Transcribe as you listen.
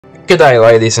G'day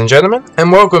ladies and gentlemen,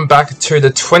 and welcome back to the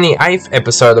 28th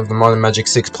episode of the Modern Magic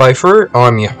 6 playthrough.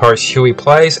 I'm your host Huey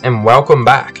Plays, and welcome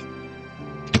back.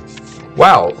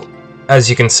 Well, as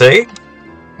you can see,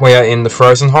 we are in the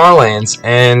Frozen Highlands,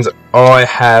 and I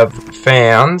have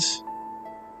found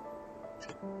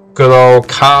good old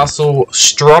Castle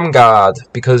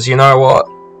Stromgarde, because you know what?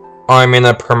 I'm in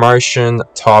a promotion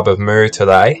type of mood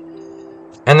today,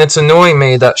 and it's annoying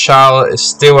me that Charlotte is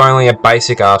still only a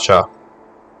basic archer.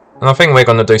 And I think we're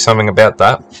going to do something about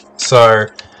that. So,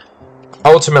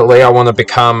 ultimately I want to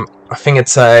become, I think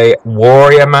it's a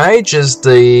warrior mage is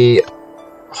the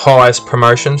highest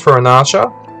promotion for an archer.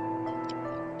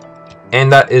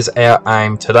 And that is our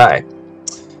aim today.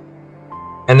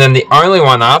 And then the only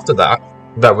one after that,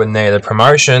 that would need a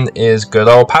promotion, is good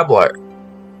old Pablo.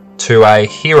 To a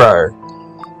hero.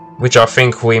 Which I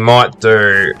think we might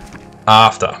do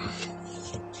after.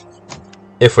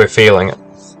 If we're feeling it.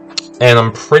 And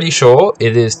I'm pretty sure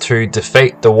it is to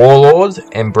defeat the Warlord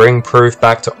and bring proof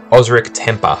back to Osric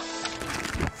Temper.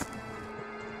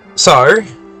 So,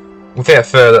 without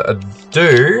further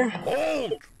ado,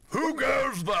 Hold! Who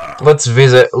goes there? Let's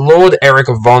visit Lord Eric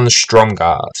von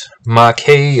Stromgarde,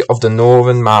 Marquis of the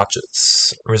Northern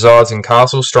Marches, resides in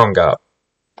Castle Stromgarde.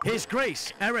 His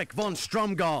Grace Eric von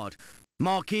Stromgarde,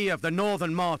 Marquis of the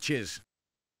Northern Marches.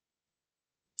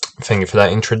 Thank you for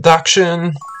that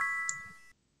introduction.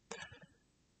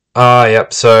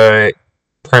 Yep, so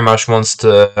pretty much wants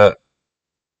to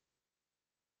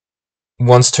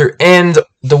end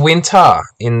the winter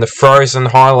in the Frozen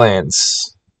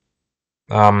Highlands.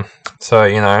 So,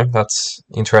 you know, that's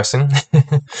interesting.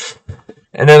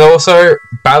 And then also,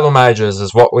 battle mages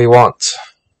is what we want.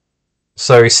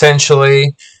 So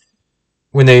essentially,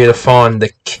 we need to find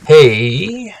the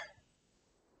key.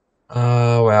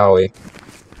 Where are we?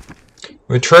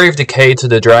 Retrieve the key to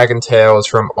the Dragon Towers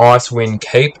from Icewind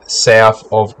Keep, south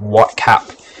of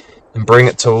Whitecap, and bring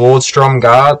it to Lord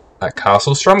Stromgarde at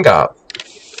Castle Stromgarde.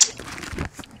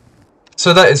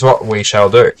 So that is what we shall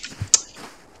do.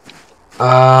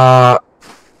 So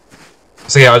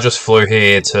yeah, I just flew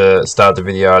here to start the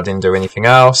video. I didn't do anything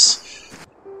else.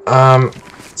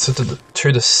 So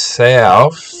to the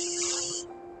south.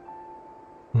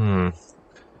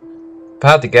 If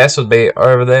I had to guess, would be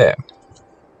over there.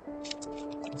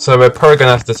 So we're probably going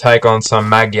to have to take on some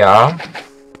Magyar,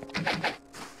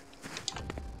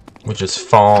 which is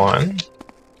fine.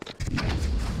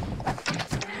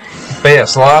 But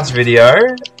yes, last video,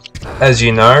 as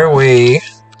you know, we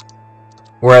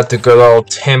were at the good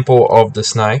old Temple of the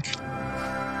Snake.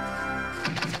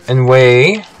 And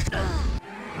we,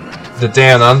 the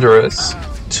Down Underers,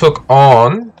 took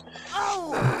on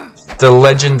the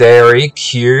legendary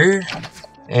Q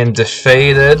and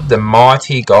defeated the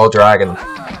mighty Gold Dragon.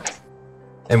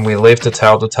 And we live to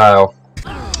tell the tale.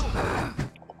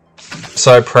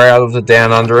 So proud of the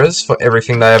Down Underers for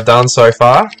everything they have done so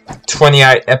far.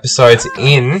 28 episodes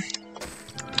in.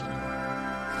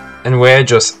 And we're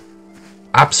just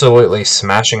absolutely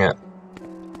smashing it.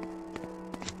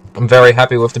 I'm very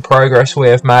happy with the progress we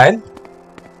have made.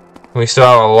 We still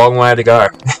have a long way to go.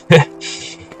 It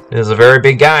is a very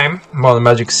big game, Modern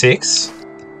Magic 6.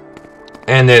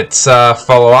 And it's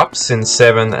follow-ups in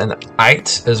 7 and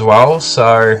 8 as well,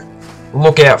 so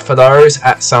look out for those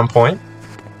at some point.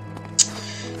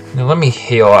 Now let me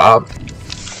heal up.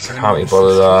 I can't be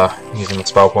bothered using the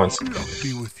spell points.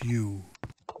 Be with you.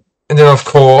 And then of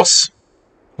course,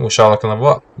 Charlotte can level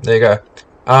up. There you go.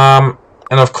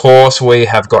 And of course we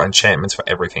have got enchantments for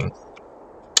everything.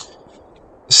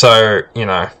 So, you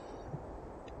know,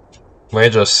 we're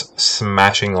just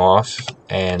smashing life,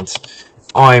 and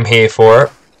I'm here for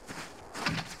it,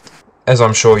 as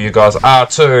I'm sure you guys are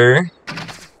too.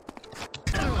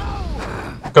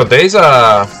 God, these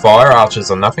fire archers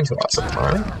are nothing to us at the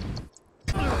moment.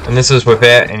 And this is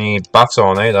without any buffs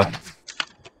on either.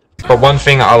 But one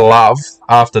thing I love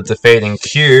after defeating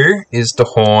Q is the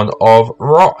Horn of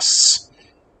Ross,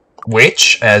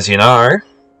 which, as you know,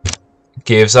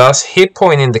 gives us hit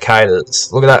point indicators.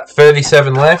 Look at that,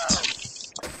 37 left,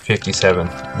 57.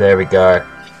 There we go.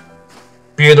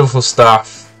 Beautiful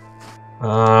stuff.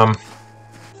 Where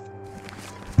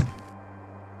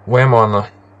am I on the...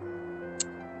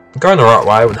 Going the right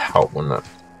way would help, wouldn't it?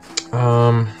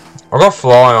 I got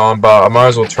fly on, but I might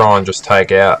as well try and just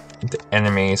take out the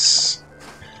enemies.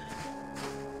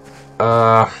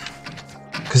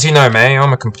 Because you know me,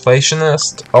 I'm a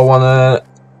completionist. I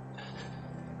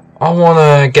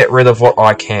wanna get rid of what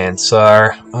I can, so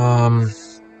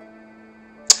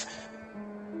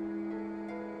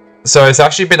So it's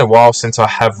actually been a while since I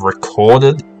have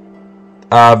recorded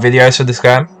videos for this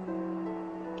game.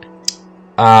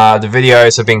 the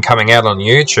videos have been coming out on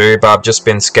YouTube. I've just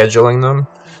been scheduling them.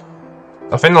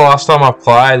 I think the last time I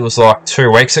played was like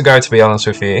 2 weeks ago, to be honest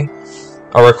with you.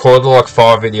 I recorded like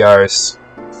 5 videos,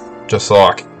 just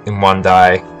like in one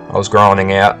day. I was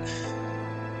grinding out.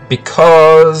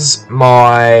 Because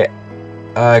my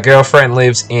girlfriend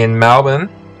lives in Melbourne,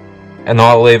 and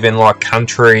I live in like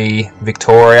country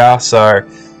Victoria, so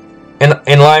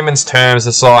in layman's terms,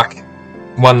 it's like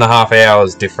 1.5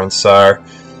 hours difference. So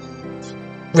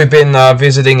we've been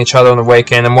visiting each other on the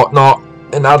weekend and whatnot,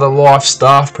 and other life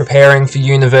stuff, preparing for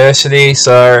university.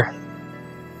 So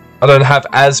I don't have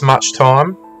as much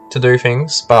time to do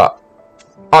things, but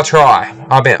I try.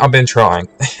 I've been trying.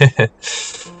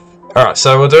 All right,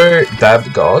 so we'll do Day of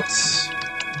the Gods.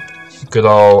 Good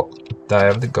old Day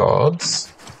of the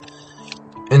Gods,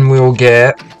 and we'll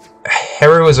get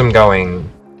heroism going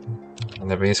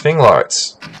whenever his thing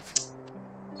loads.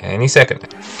 Any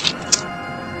second.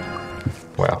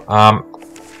 Well,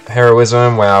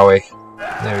 heroism, where are we?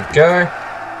 There we go.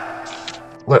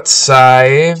 Let's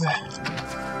save.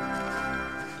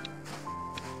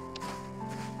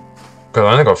 God,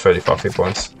 I only got 35 hit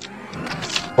points.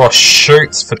 Oh,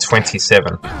 shoots for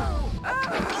 27.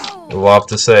 Love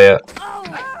to see it.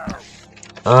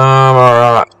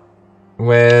 Alright.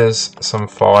 Where's some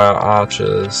fire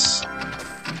archers?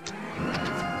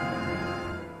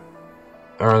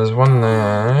 Alright, there's one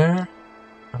there.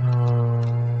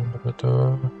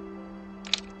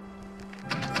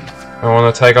 I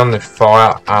want to take on the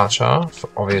fire archer for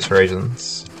obvious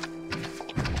reasons.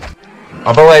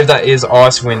 I believe that is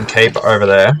Icewind Keep over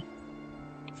there.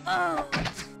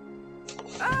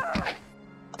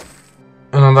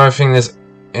 And I don't think there's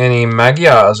any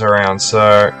Magyars around,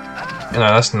 so you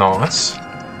know, that's nice.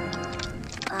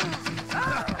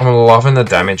 I'm loving the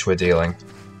damage we're dealing.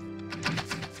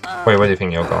 Wait, where do you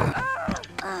think you're going?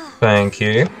 Thank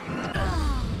you.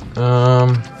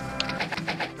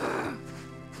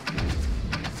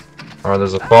 Alright,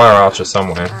 there's a fire archer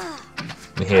somewhere.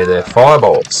 And here they're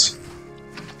fireballs.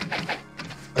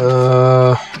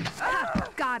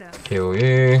 Kill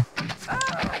you.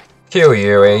 Kill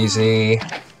you, easy.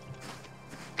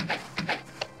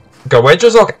 God, we're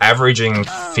just like averaging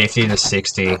 50 to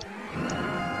 60.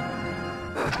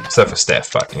 Except for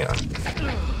Steph, but you know.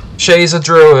 She's a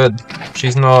druid.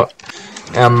 She's not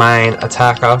our main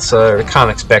attacker, so we can't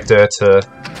expect her to,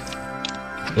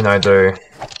 you know, do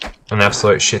an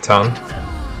absolute shit ton.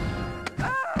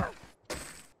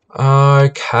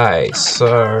 Okay,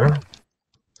 so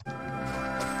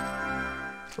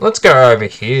let's go over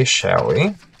here, shall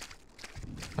we?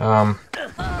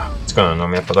 It's gonna annoy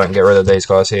me if I don't get rid of these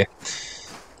guys here.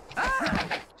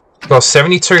 Got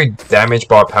 72 damage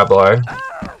by Pablo.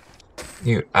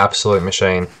 You absolute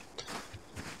machine.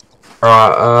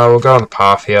 Alright, we'll go on the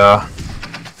path here.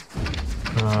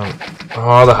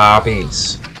 Oh, the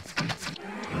harpies.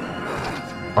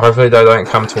 Hopefully they don't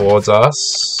come towards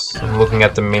us. I'm looking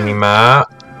at the mini-map,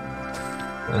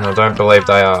 and I don't believe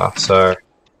they are, so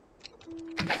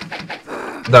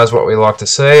that's what we like to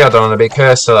see. I don't want to be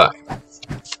cursed today.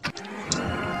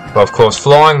 But of course,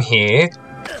 flying here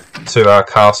to our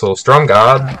Castle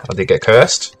Stromguard, I did get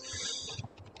cursed.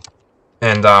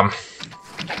 And,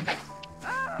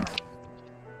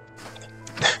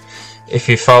 if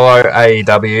you follow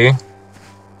AEW,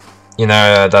 you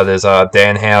know that is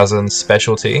Danhausen's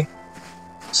specialty.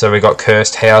 So we got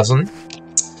Cursed Hausen,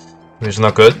 which is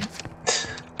not good.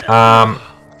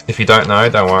 If you don't know,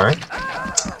 don't worry.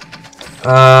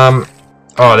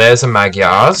 Oh, there's a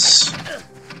Magyars.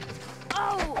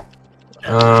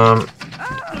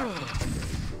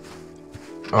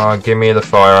 Oh, give me the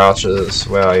fire archers.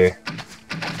 Where are you?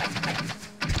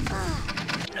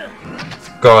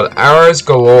 God, arrows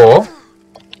galore.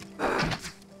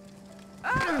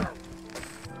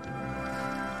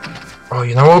 Oh,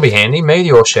 you know what will be handy?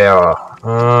 Meteor shower.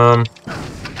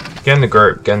 Get in the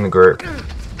group. Get in the group.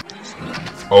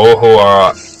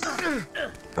 Oh,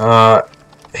 alright.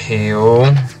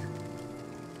 Heal.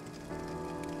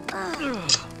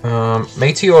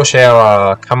 Meteor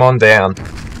shower. Come on down.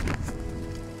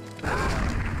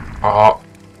 Oh,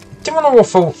 do you want to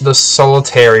waffle the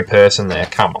solitary person there?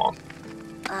 Come on.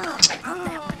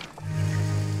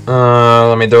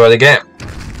 Let me do it again.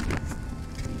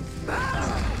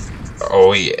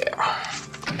 Oh yeah.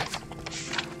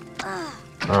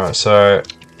 Alright, so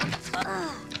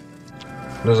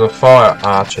there's a fire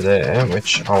archer there,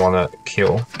 which I want to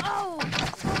kill.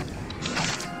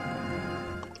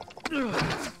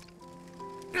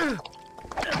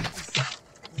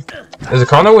 Is it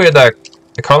kind of weird that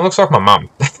it kind of looks like my mum?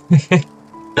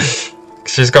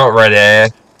 She's got red hair.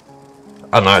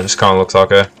 I don't know, it just kind of looks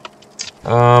like her.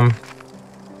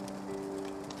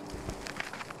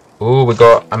 Ooh, we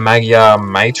got a Magyar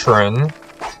matron.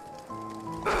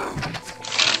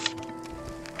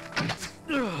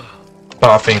 But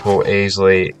I think we'll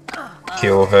easily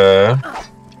kill her.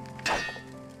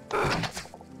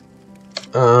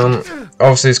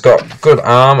 Obviously it's got good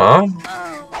armor,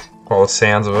 by the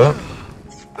sounds of it.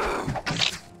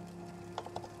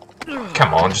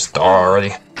 Come on, just die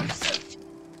already.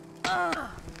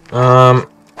 I'm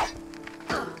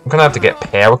gonna have to get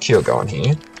power cure going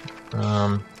here.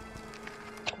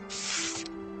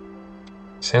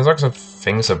 Sounds like some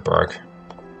things are broke.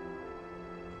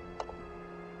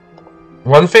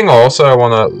 One thing also I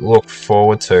want to look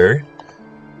forward to,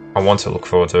 I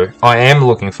am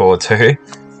looking forward to,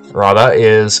 rather,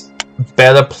 is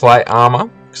better plate armor.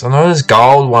 Because I know there's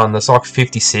gold one that's like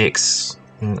 56.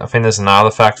 And I think there's an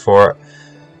artifact for it.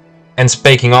 And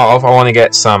speaking of, I want to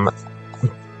get some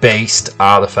beast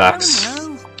artifacts.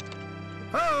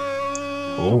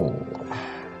 Ooh.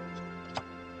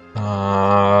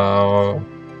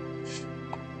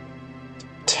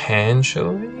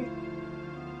 Potentially?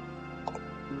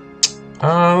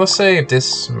 Let's see if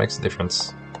this makes a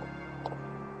difference.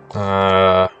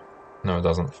 No it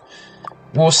doesn't.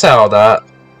 We'll sell that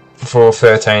for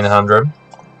 1300.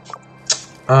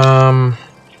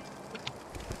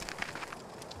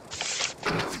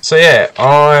 So yeah,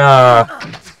 I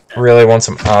really want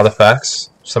some artifacts,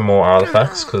 some more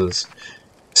artifacts, because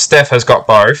Steph has got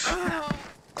both.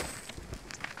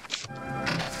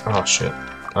 Oh shit.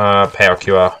 Power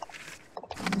cure.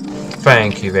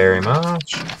 Thank you very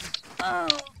much.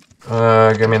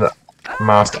 Give me the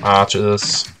Master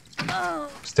Archers.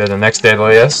 They're the next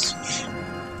deadliest.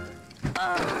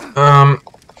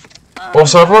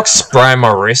 Also, I've like spraying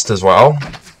my wrist as well.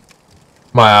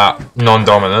 My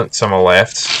non-dominant, so my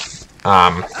left.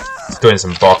 Doing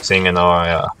some boxing, and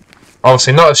I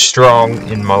obviously not as strong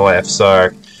in my left, so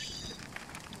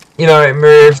you know it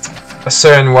moved a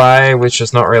certain way, which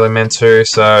is not really meant to.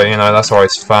 So you know that's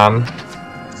always fun.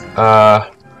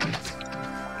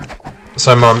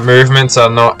 So my movements are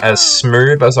not as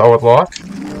smooth as I would like.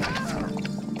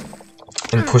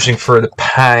 And pushing through the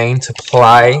pain to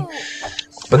play.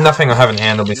 But nothing I haven't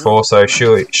handled before, so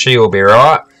she will be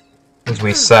right. As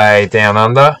we say down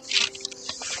under.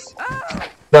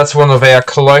 That's one of our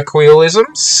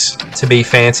colloquialisms, to be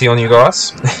fancy on you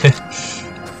guys.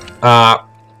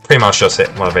 Pretty much just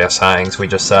one of our sayings. We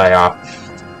just say,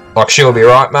 like, she'll be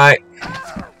right, mate.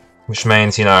 Which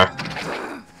means, you know,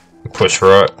 push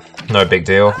through it. No big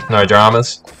deal. No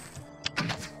dramas.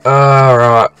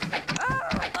 Alright.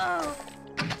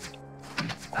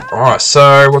 Alright,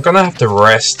 so we're gonna have to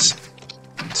rest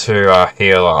to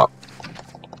heal up.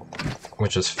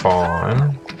 Which is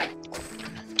fine.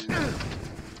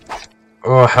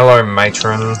 Oh, hello,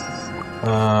 matron.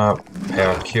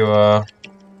 Power cure.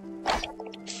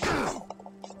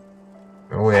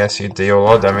 Oh yes, you deal a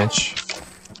lot of damage.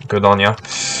 Good on ya.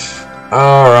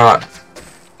 Alright.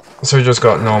 So we just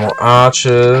got normal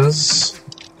archers.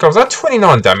 God, was that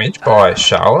 29 damage by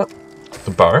Charlotte?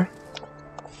 The bow?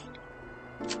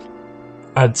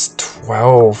 Adds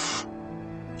 12.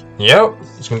 Yep,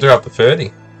 it's gonna do up to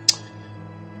 30.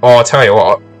 Oh, I'll tell you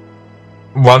what.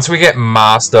 Once we get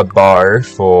Master Bow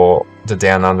for the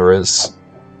Down Underers,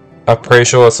 I'm pretty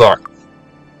sure it's like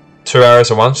 2 arrows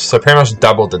at once, so pretty much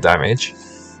double the damage.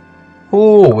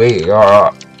 Ooh wee,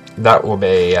 alright. That'll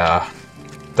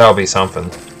be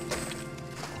something.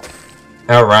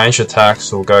 Our range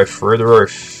attacks will go through the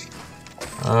roof.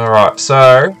 Alright,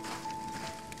 so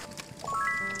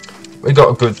we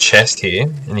got a good chest here,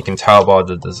 and you can tell by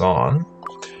the design.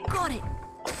 Got it.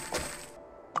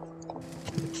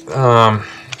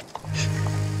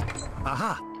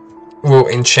 Aha. We'll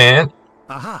enchant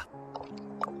Aha.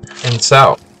 and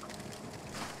sell.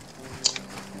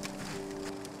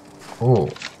 Ooh.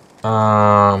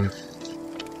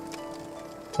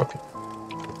 Okay.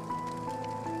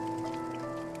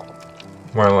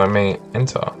 Won't let me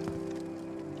enter.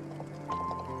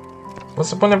 What's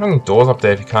the point of having doors up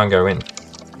there if you can't go in?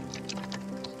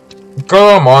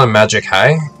 Go on minor magic,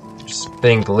 hey? Just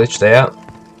being glitched out.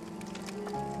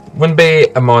 Wouldn't be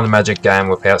a minor magic game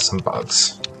without some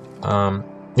bugs.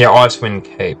 Yeah, Icewind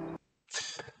Keep.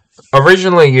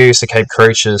 Originally used to keep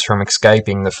creatures from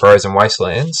escaping the frozen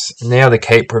wastelands, now the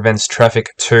keep prevents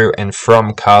traffic to and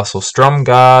from Castle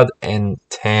Stromgard and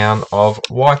town of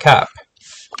Whitecap.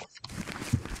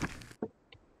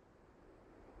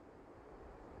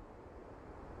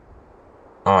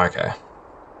 Oh, okay.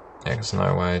 Yeah, there's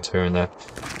no way to in there.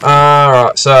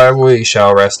 Alright, so we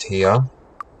shall rest here.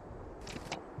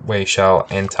 We shall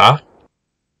enter.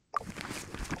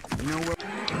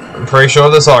 I'm pretty sure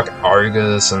there's like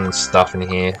ogres and stuff in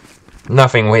here.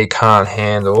 Nothing we can't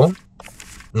handle.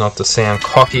 Not to sound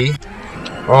cocky.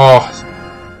 Oh.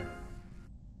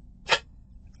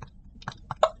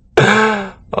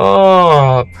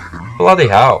 Oh. Bloody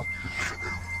hell.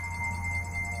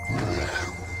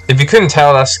 If you couldn't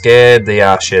tell, that scared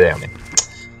the shit out of me.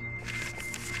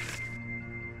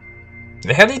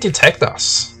 How did he detect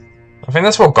us? I think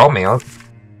that's what got me. I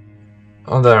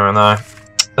don't know.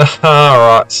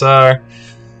 Alright, so...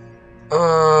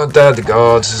 Dad the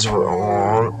Gods is what I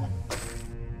want.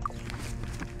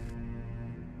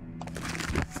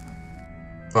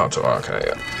 Oh, it's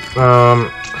okay,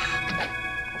 yeah.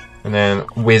 And then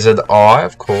Wizard Eye,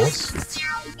 of course.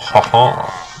 Haha.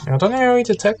 I don't know how he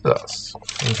detected us.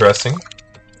 Interesting.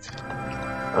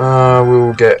 We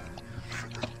will get...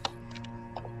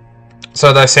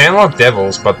 So they sound like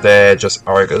devils, but they're just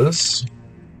ogres.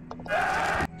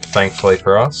 Thankfully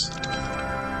for us.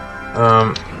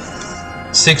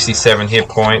 67 hit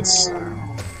points.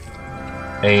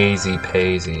 Easy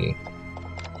peasy.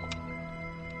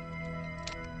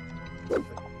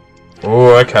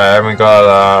 Oh, okay, we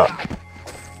got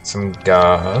some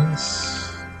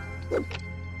guards.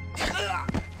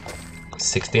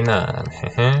 69.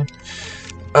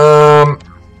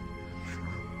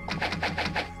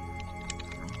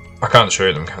 I can't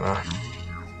shoot them, can I?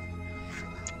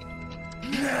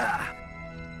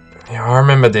 Yeah, I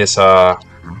remember this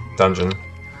dungeon.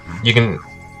 You can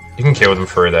kill them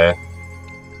through there.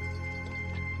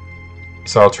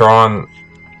 So I'll try and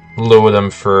lure them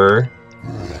through.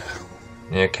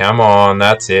 Yeah, come on,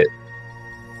 that's it.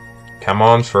 Come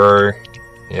on through.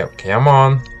 Yep, come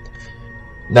on.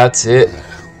 That's it.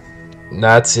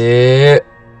 That's it.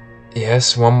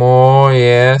 Yes, one more.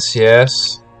 Yes,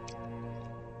 yes.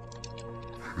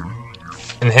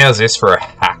 And how's this for a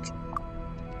hack?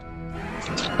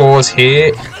 Pause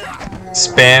here.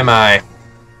 Spam A.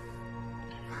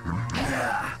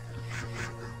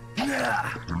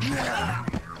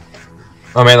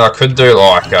 I mean, I could do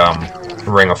like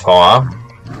Ring of Fire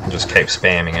and just keep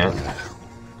spamming it.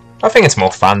 I think it's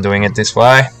more fun doing it this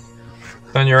way.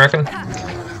 Don't you reckon?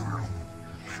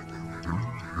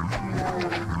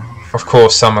 Of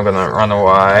course, some are gonna run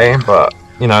away, but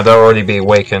you know they'll already be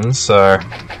weakened, so.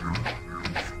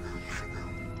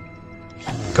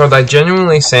 God, they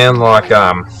genuinely sound like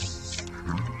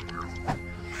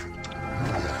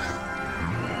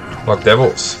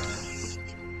devils.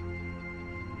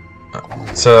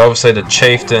 So obviously the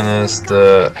chieftain is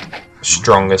the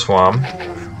strongest one.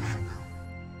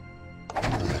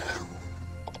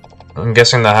 I'm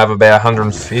guessing they have about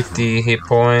 150 hit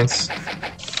points.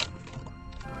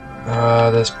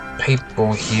 There's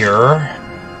people here.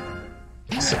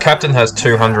 So the captain has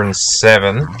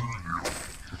 207.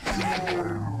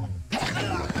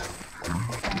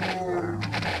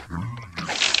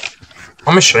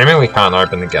 I'm assuming we can't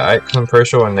open the gate, because I'm pretty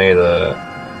sure I need a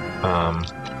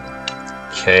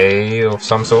key of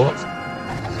some sort.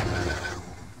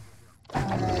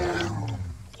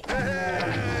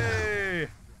 Hey!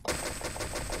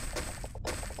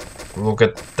 Look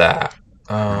at that.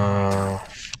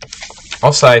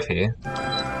 I'll save here.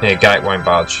 Yeah, gate won't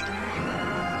budge.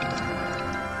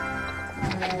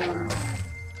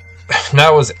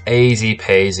 That was easy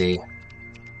peasy.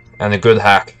 And a good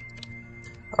hack.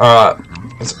 Alright,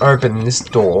 let's open this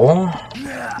door.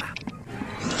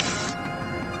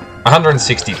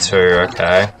 162,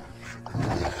 okay.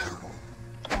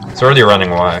 It's already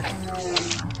running away.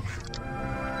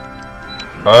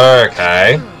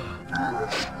 Okay.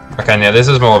 Okay, now this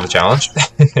is more of a challenge.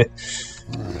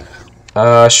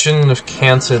 Shouldn't have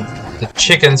counted the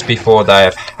chickens before they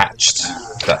have hatched,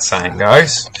 if that saying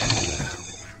goes.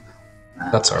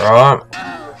 That's alright.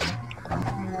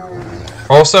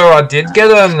 Also, I did get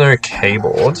a new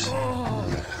keyboard.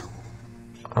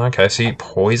 Okay, so you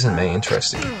poisoned me,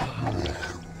 interesting.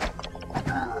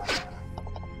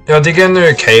 Yeah, I did get a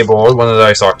new keyboard, one of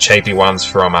those like cheapy ones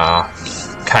from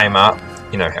Kmart.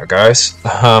 You know how it goes.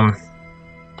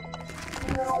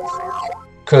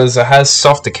 Because it has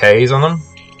softer keys on them,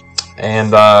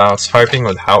 and I was hoping it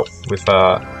would help with you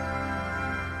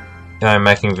know,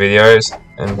 making videos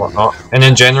and whatnot. And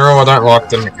in general, I don't like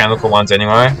the mechanical ones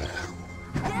anyway.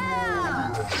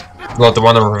 Like the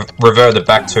one I reverted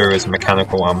back to is a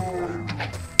mechanical one.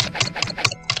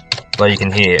 Like you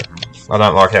can hear. I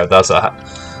don't like how it does that.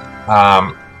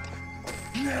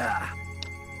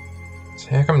 So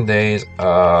how come these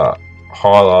are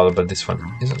highlighted but this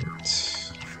one isn't?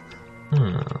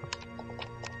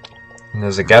 And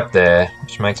there's a gap there,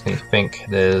 which makes me think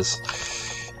there's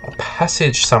a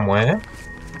passage somewhere.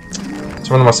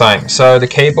 So what am I saying? So the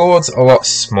keyboard's a lot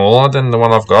smaller than the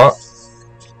one I've got.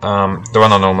 The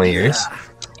one I normally use.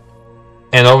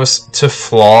 And obviously, to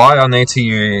fly, I need to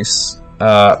use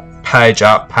page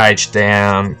up, page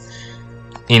down,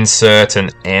 insert,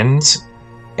 and end.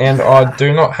 And I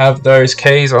do not have those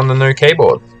keys on the new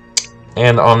keyboard.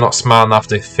 And I'm not smart enough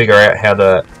to figure out how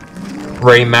to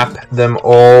remap them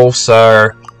all, so...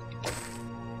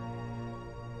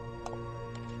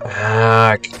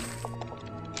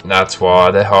 that's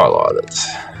why they're highlighted.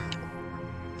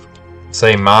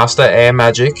 See, Master Air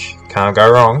Magic, can't go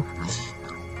wrong.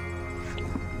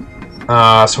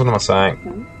 So what am I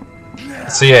saying?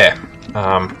 So yeah,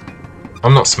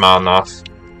 I'm not smart enough.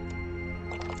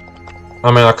 I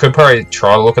mean, I could probably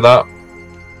try to look it up.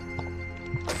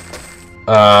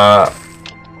 But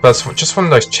it's just one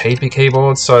of those cheapy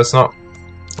keyboards, so it's not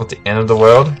the end of the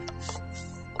world.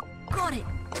 Got it.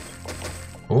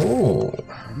 Ooh.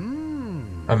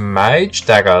 A mage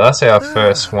dagger. That's our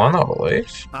first one, I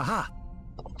believe. Aha.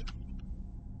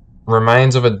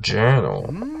 Remains of a journal.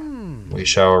 We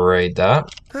shall read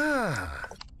that.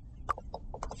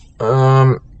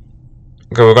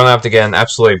 Good, we're gonna have to get an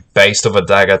absolute beast of a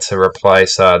dagger to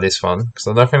replace this one, because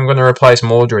I don't think I'm gonna replace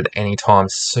Mordred anytime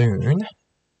soon.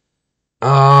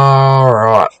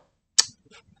 Alright.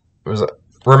 Was it?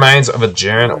 Remains of a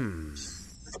journal.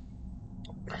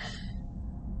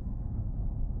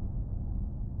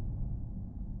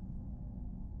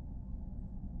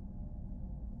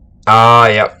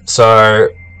 Yep. So,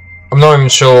 I'm not even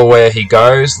sure where he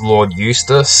goes, Lord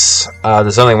Eustace.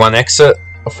 There's only one exit.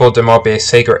 I thought there might be a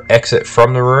secret exit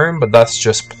from the room, but that's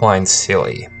just plain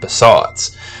silly.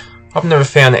 Besides, I've never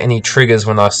found any triggers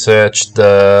when I searched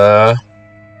the...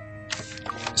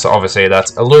 So obviously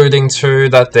that's alluding to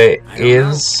that there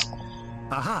is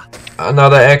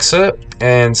another exit,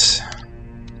 and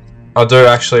I do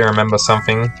actually remember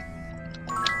something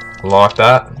like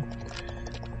that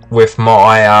with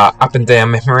my up and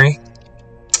down memory.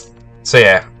 So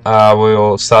yeah,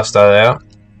 we'll suss that out.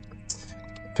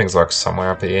 Things like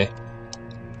somewhere up here.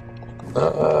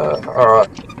 Alright,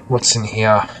 what's in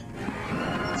here?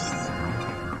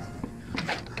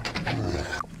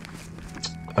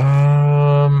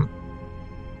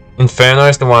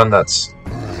 Inferno's the one that's...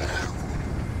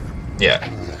 Yeah.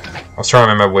 I was trying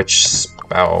to remember which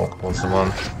spell was the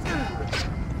one.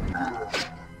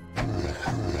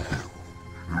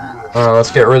 Alright,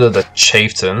 let's get rid of the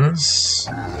chieftains.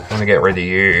 I'm gonna get rid of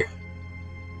you.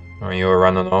 Oh, you were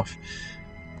running off.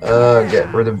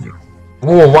 Get rid of you.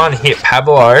 Ooh, one hit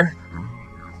Pablo.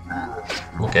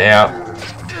 Look out.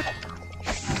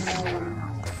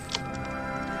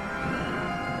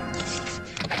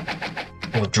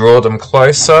 We'll draw them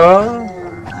closer.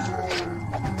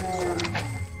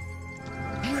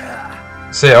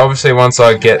 See, obviously once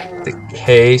I get the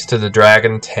keys to the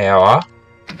Dragon Towers,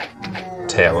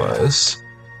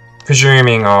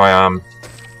 presuming I,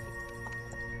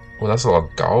 well, that's a lot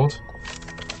of gold.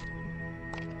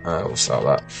 We'll sell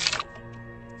that.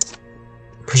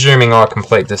 Presuming I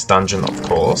complete this dungeon, of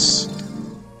course.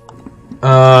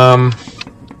 I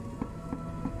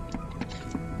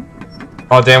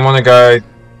then want to go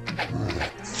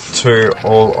to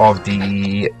all of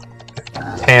the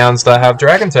towns that have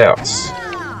Dragon Towers,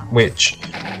 which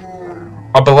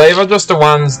I believe are just the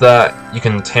ones that you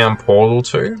can town portal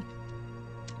to.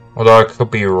 Although I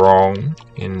could be wrong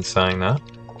in saying that.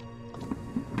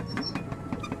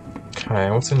 Okay,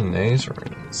 what's in these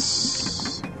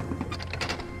rooms?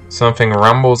 Something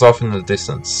rumbles off in the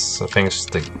distance. I think it's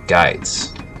the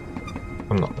gates, if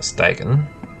I'm not mistaken.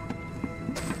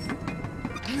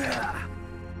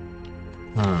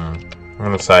 I'm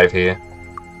gonna save here.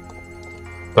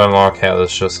 Don't like how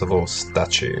there's just a little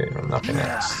statue and nothing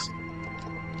else.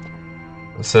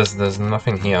 It says there's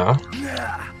nothing here.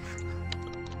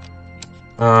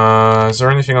 Is there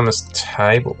anything on this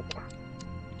table?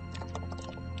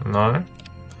 No?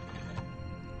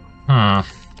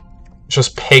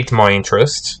 Just piqued my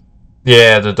interest.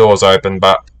 Yeah, the door's open,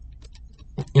 but...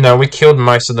 You know, we killed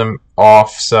most of them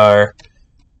off, so...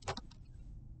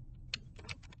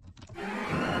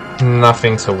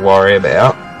 Nothing to worry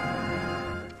about.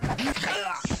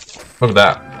 Look at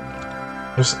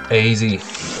that. Just easy.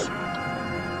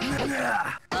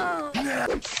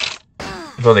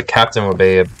 I thought the captain would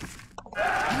be a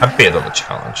bit of a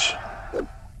challenge.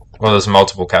 Well, there's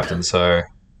multiple captains, so...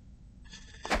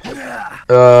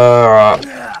 Alright.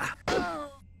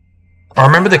 I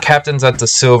remember the captains at the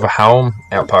Silver Helm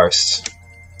outpost.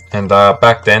 And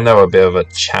back then they were a bit of a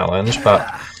challenge, but...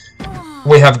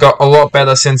 We have got a lot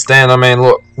better since then. I mean,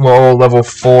 look, we're all level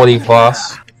 40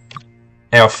 plus.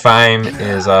 Our fame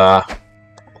is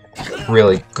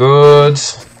really good.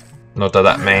 Not that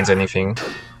that means anything.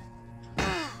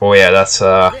 Oh yeah, that's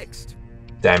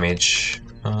damage.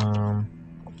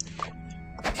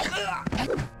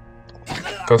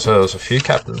 so there was a few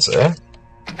captains there.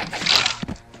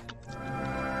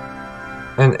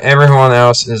 And everyone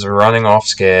else is running off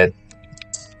scared.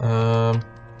 God,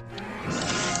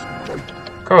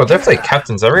 definitely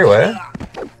captains everywhere.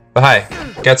 But hey,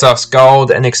 gets us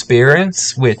gold and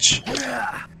experience, which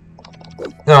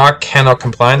no, I cannot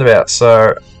complain about.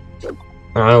 So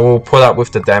we'll put up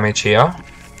with the damage here.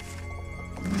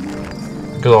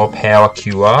 Good old power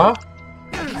QR.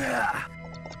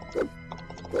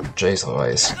 Jeez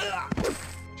Louise.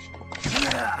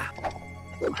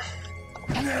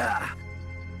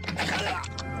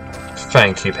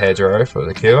 Thank you, Pedro, for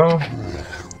the kill.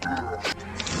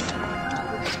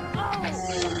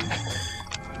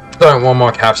 Don't want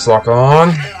my caps lock on.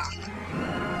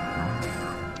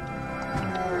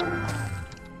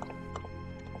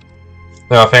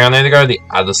 Now I think I need to go to the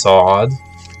other side,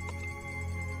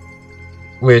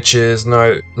 which is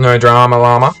no drama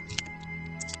llama.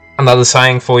 Another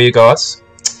saying for you guys.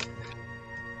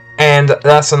 And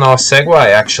that's a nice segue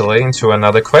actually into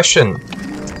another question.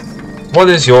 What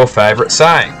is your favourite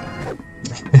saying?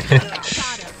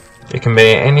 It can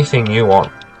be anything you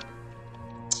want.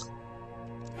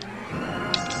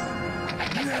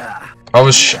 I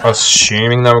was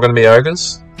assuming they were going to be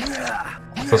ogres.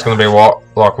 So it's going to be what?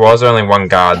 Like, why is there only one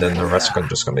guard and the rest are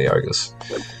just going to be ogres?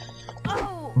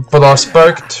 But I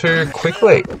spoke too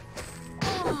quickly.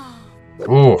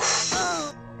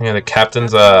 Oof. Yeah, the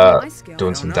captains are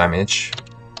doing some damage.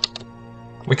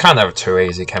 We can't have it too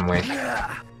easy, can we?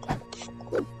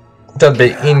 That'd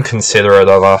be inconsiderate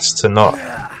of us to not,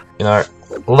 you know,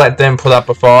 let them put up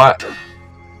a fight.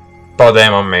 By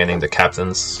them, I'm meaning the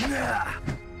captains.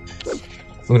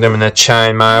 Look at them in their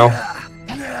chainmail.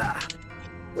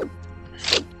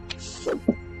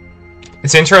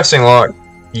 It's interesting, like,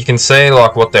 you can see,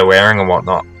 like, what they're wearing and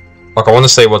whatnot. Like, I want to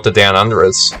see what the down under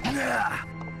is.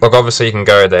 Like, obviously you can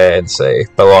go there and see,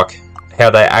 but, like,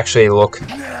 how they actually look,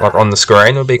 like, on the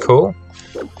screen would be cool.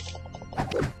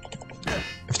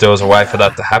 If there was a way for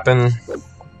that to happen.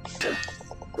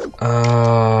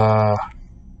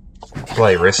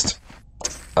 Play wrist.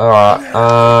 Alright,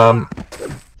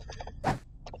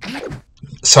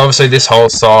 so obviously this whole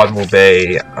side will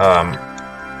be,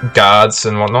 guards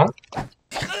and whatnot.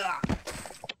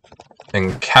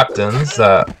 And captains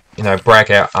that, you know, break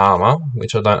out armor,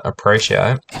 which I don't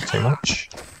appreciate too much.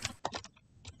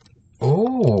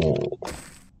 Ooh,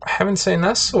 I haven't seen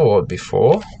that sword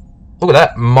before. Look at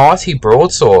that, mighty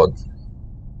broadsword.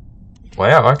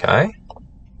 Wow, okay.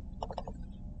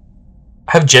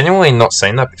 I have genuinely not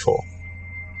seen that before.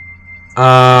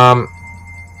 And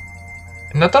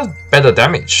that does better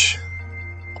damage.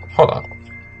 Hold up.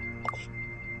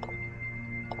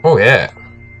 Oh yeah.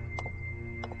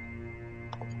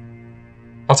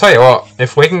 I'll tell you what,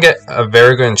 if we can get a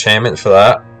very good enchantment for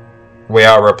that, we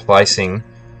are replacing...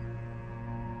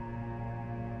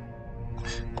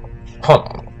 Hold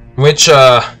on. Which,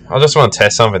 I just want to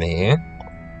test something here.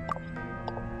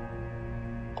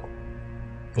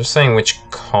 Just seeing which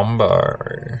combo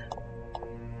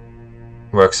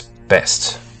works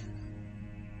best.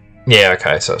 Yeah,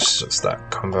 okay, so it's just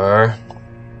that combo.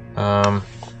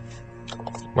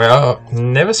 Well,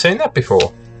 never seen that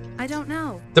before. I don't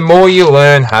know. The more you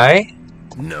learn, hey?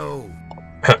 No.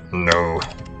 No.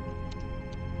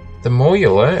 The more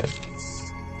you learn.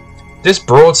 This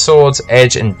broadsword's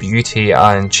edge and beauty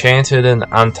are enchanted and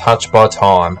untouched by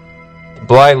time. The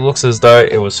blade looks as though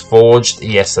it was forged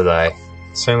yesterday.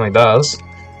 It certainly does.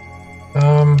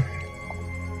 I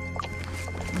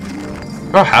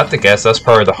had to guess that's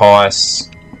probably the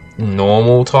highest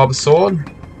normal type of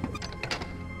sword.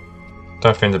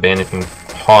 Don't think to be anything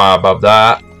higher above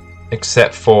that.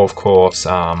 Except for, of course,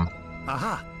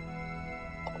 Aha.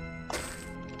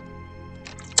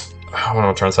 what am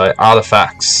I trying to say?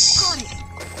 Artifacts.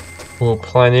 Well,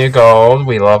 plenty of gold.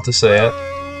 We love to see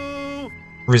it.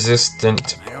 Resistant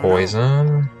to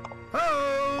poison.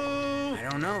 I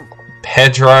don't know.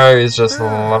 Pedro is just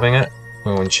loving it.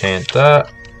 We'll enchant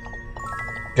that.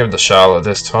 Give it to Charlotte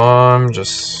this time.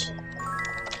 Just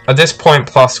at this point,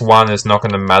 +1 is not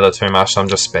going to matter too much. So I'm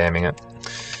just spamming it.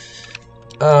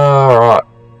 Alright,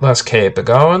 let's keep it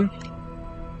going.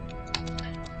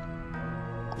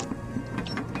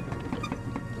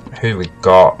 Who we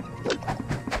got?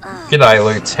 G'day,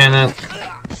 Lieutenant.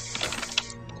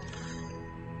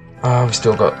 We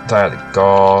still got Day of the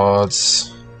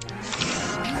Gods.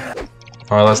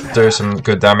 Alright, let's do some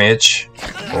good damage.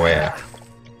 Oh yeah.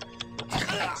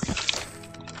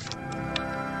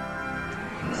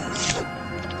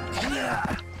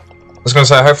 I was going to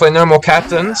say, hopefully no more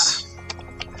captains.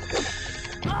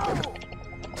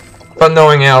 But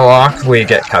knowing our luck, we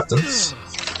get captains.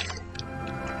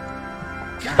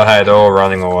 But hey, they're all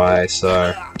running away,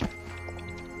 so...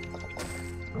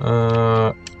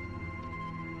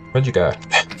 Where'd you go?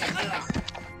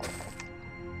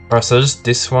 Alright, so just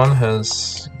this one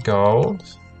has gold.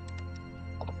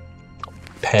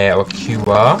 Power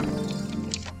QR.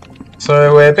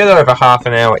 So we're a bit over half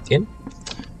an hour in.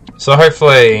 So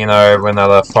hopefully, you know, we're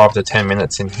another 5 to 10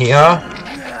 minutes in here.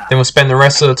 Then we'll spend the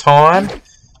rest of the time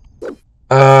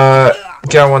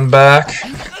going back,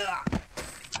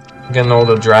 getting all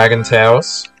the dragon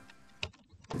towers.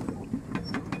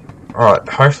 Alright,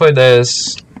 hopefully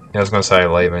there's... I was going to say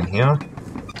leaving here.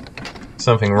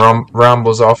 Something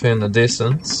rumbles off in the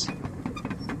distance.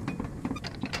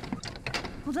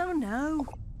 I don't know.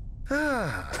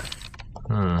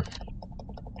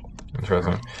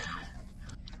 Interesting.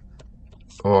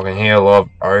 Oh, I can hear a lot of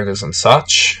ogres and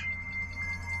such.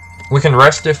 We can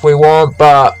rest if we want,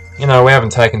 but, you know, we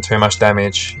haven't taken too much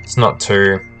damage. It's not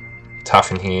too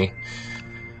tough in here.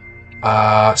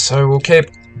 So we'll keep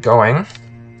going.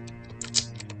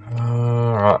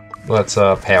 Alright, let's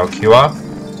power QR.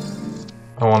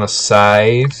 I want to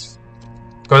save.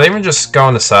 God, even just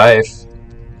going to save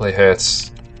really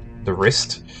hurts the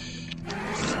wrist.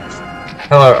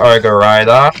 Hello, Ogre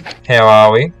Raider. How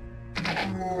are we?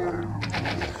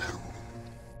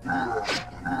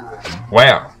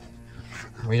 Wow.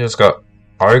 We just got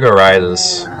Ogre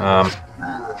Raiders.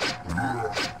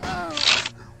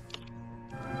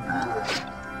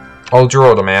 I'll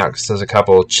draw them out because there's a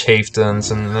couple of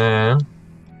chieftains in there.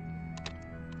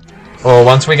 Well,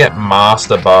 once we get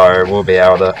Master Bow, we'll be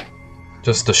able to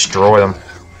just destroy them.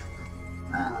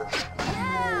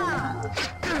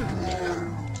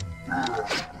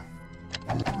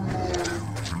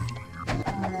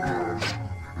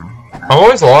 I've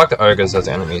always liked ogres as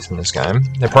enemies in this game.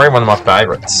 They're probably one of my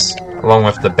favourites, along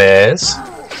with the bears.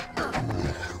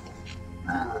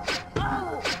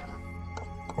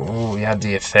 Ooh, we had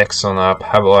the effects on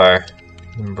Pablo.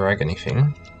 Didn't break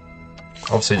anything.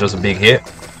 Obviously just a big hit.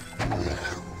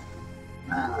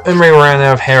 And we ran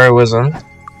out of heroism.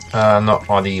 Not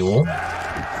ideal.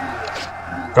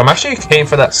 But I'm actually keen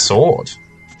for that sword.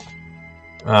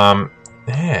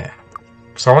 Yeah.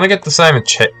 So I want to get the same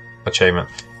achievement.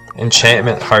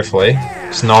 Enchantment, hopefully.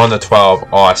 It's 9 to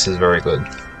 12. Ice is very good.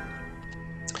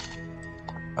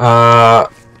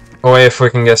 Or if we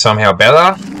can get somehow better.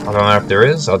 I don't know if there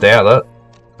is. I doubt it.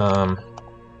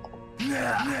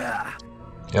 Yeah,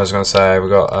 I was going to say, we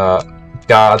got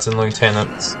guards and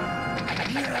lieutenants.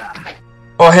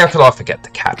 Oh, how could I forget the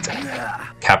captain?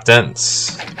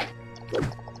 Captains.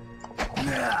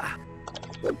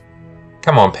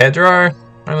 Come on, Pedro.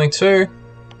 Only 2.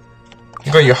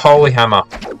 You got your holy hammer.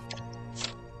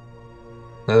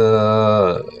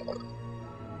 Oh,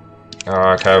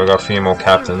 okay, we got a few more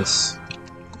captains.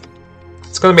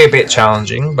 It's going to be a bit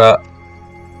challenging, but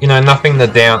you know, nothing the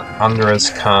down under us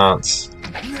can't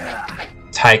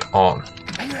take on.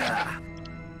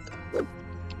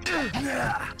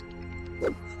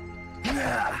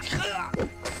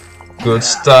 Good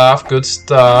stuff, good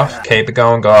stuff. Keep it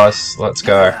going, guys. Let's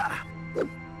go.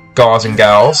 Guys and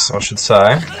gals, I should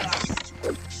say.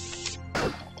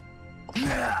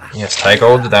 Yes, take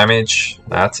all the damage.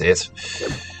 That's it.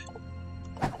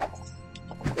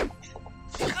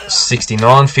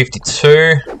 69,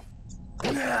 52.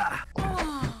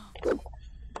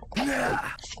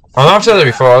 I've said it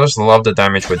before, I just love the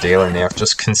damage we're dealing now.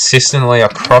 Just consistently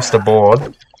across the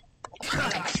board.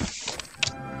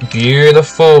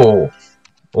 Beautiful.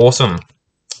 Awesome.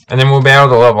 And then we'll be able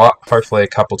to level up, hopefully, a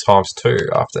couple times too,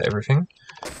 after everything.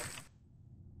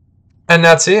 And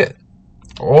that's it.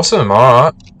 Awesome,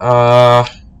 alright.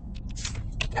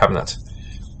 Cabinet.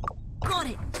 Got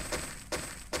it.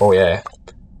 Oh yeah.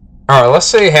 Alright, let's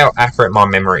see how accurate my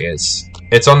memory is.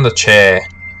 It's on the chair.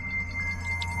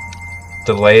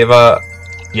 The lever.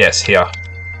 Yes, here.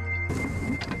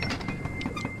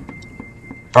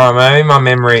 Alright, maybe my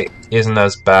memory isn't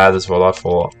as bad as what I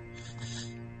thought.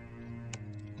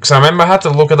 Because I remember I had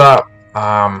to look it up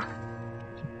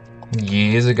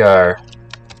years ago.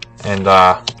 And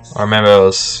I remember it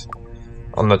was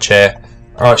on the chair.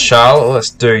 Alright, Charlotte, let's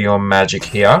do your magic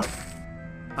here.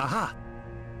 Aha.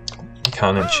 You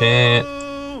can't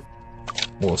enchant.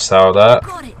 We'll sell that.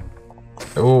 Got it.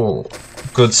 Ooh.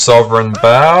 Good sovereign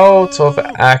belt of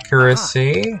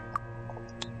accuracy.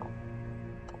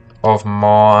 Of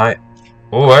my...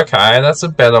 Ooh, okay, that's a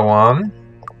better one.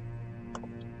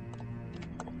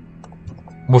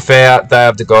 Without Day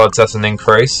of the Gods, that's an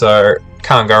increase, so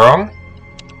can't go wrong.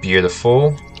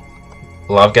 Beautiful.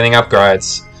 Love getting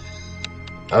upgrades.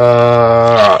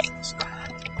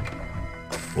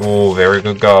 Ooh, very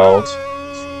good gold.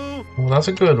 Ooh, that's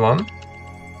a good one.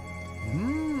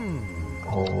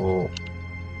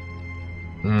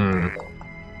 Hmm.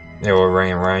 Yeah, we'll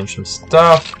rearrange some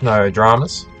stuff. No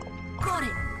dramas. Got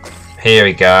it. Here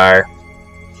we go.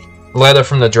 Letter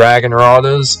from the Dragon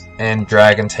Riders and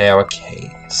Dragon Tower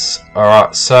keys.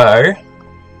 Alright, so...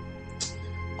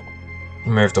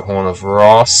 Move the Horn of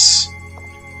Ross.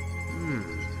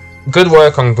 Good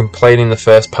work on completing the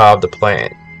first part of the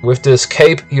plan. With this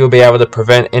keep, you'll be able to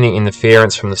prevent any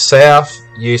interference from the south,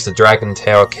 use the Dragon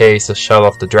Tower keys to shut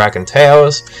off the Dragon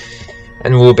Towers,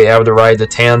 and we'll be able to raid the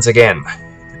towns again.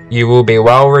 You will be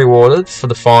well rewarded for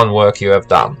the fine work you have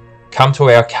done. Come to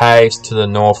our caves to the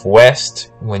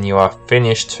northwest when you are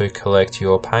finished to collect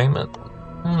your payment.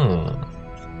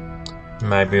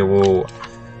 Maybe we'll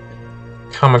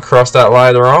come across that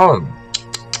later on.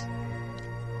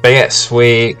 But yes,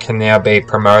 we can now be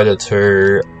promoted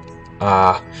to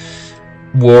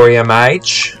Warrior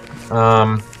Mage.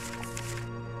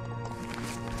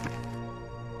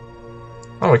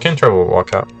 Oh, we can travel with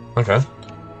Walk Up. Okay.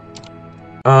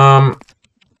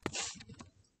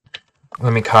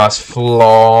 Let me cast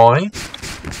Fly.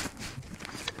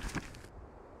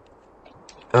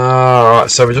 Alright,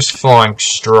 so we're just flying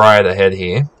straight ahead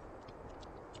here.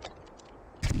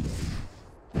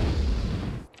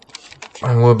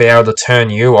 And we'll be able to turn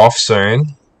you off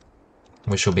soon,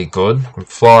 which will be good. And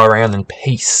fly around in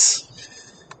peace.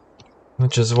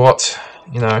 Which is what,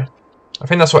 you know, I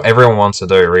think that's what everyone wants to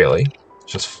do, really.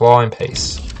 Just fly in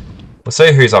peace. We'll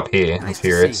see who's up here. I'm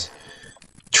curious.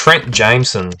 Trent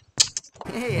Jameson.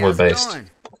 Hey, World based.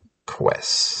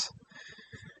 Quests.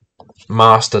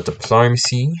 Master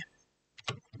Diplomacy.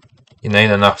 You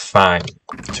need enough fame.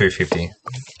 250.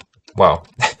 Well.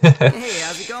 Hey,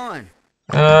 how's it going?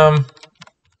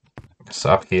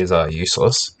 So up here's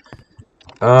useless.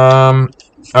 Alright,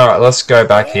 let's go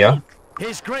back here.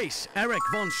 His Grace, Eric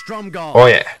von Stromgard. Oh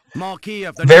yeah. Marquis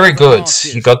of the Very Northern good.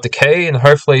 Marches. You got the key and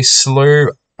hopefully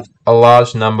slew a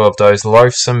large number of those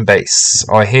loathsome beasts.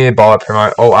 I hereby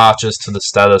promote all archers to the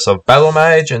status of Battle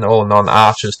Mage and all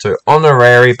non-archers to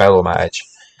Honorary Battle Mage.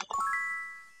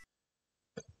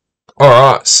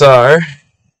 Alright, so...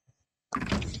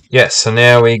 Yes, so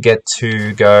now we get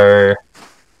to go...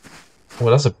 Well,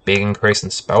 that's a big increase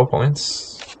in spell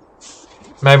points.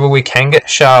 Maybe we can get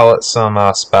Charlotte some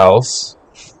spells.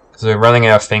 Because we're running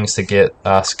out of things to get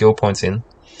skill points in.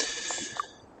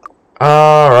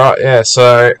 Alright, yeah,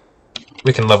 so...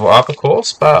 We can level up, of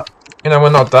course, but, you know, we're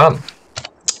not done.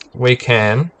 We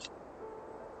can...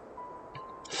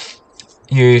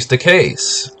 use the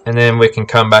keys. And then we can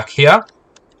come back here.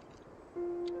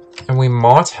 And we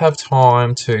might have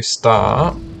time to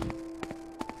start...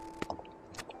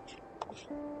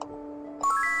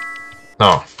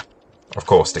 Oh, of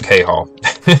course, the keyhole.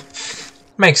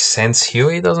 Makes sense,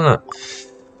 Huey, doesn't it?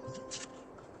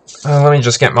 Let me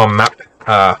just get my map.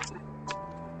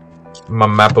 My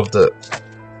map of the...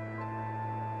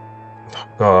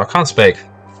 God, I can't speak.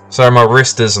 Sorry, my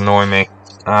wrist is annoying me.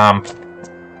 The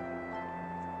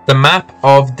map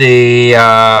of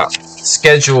the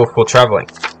schedule for travelling.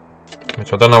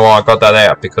 Which I don't know why I got that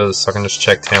out, because I can just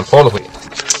check Town Portal here.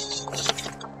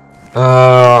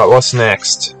 What's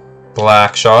next?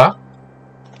 Blackshire.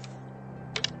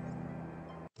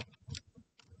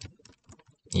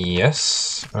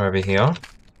 Yes, over here.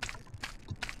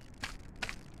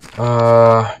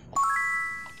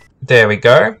 There we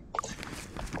go.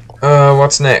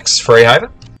 What's next? Freehaven?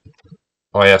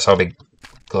 Oh yes, I'll be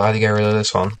glad to get rid of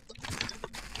this one.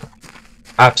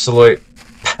 Absolute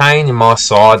pain in my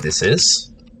side this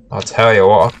is. I'll tell you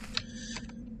what.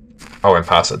 I went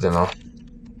past it, didn't I?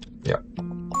 Yep.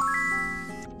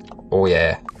 Oh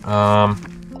yeah.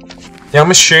 Yeah,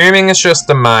 I'm assuming it's just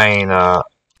the main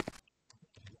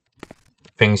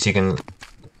things you can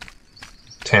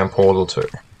Town Portal to.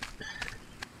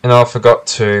 And I forgot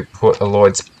to put a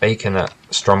Lloyd's Beacon at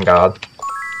Stromgard.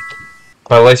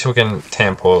 But at least we can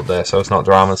Town Portal there, so it's not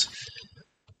dramas.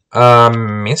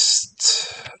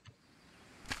 Mist.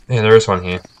 Yeah, there is one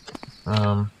here.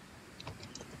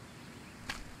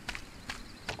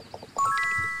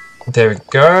 There we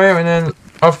go, and then,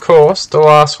 of course, the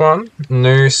last one,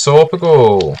 New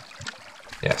Sorpagal.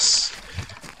 Yes.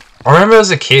 I remember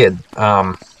as a kid,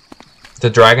 the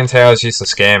Dragon Towers used to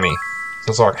scare me. So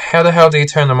I was like, how the hell do you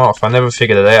turn them off? I never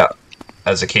figured it out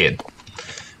as a kid.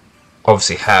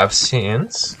 Obviously have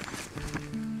since.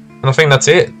 And I think that's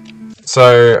it.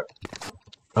 So,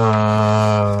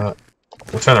 we'll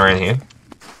turn around here.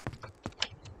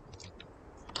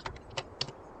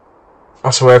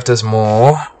 I swear if there's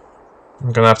more,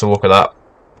 I'm gonna have to look it up.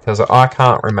 Because I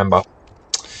can't remember.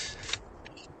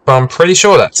 But I'm pretty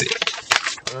sure that's it.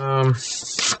 Let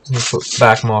me put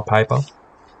back my paper.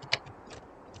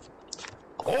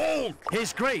 Halt!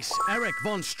 His Grace Eric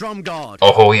von Stromgard,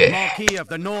 Oh yeah. Marquis of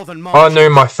the Northern I Marches. knew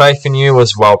my faith in you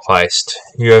was well placed.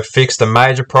 You have fixed a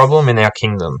major problem in our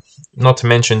kingdom, not to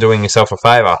mention doing yourself a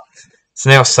favour. It's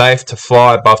now safe to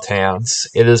fly above towns.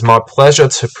 It is my pleasure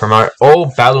to promote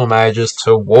all battle mages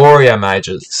to warrior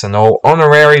mages, and all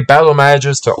honorary battle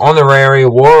mages to honorary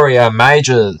warrior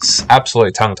mages.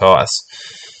 Absolute tongue ties.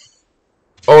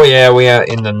 Oh yeah, we are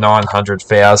in the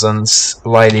 900,000s,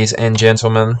 ladies and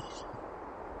gentlemen.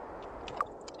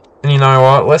 And you know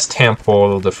what? Let's town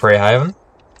portal to Freehaven.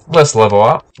 Let's level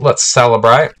up. Let's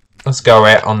celebrate. Let's go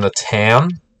out on the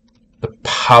town. The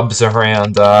pubs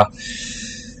around the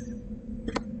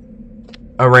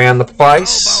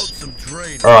place.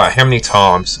 Alright, how many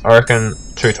times? I reckon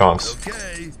 2 times.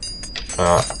 Okay.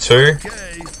 2.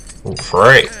 Okay. Ooh,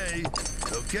 3.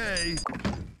 Okay.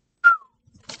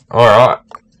 Alright.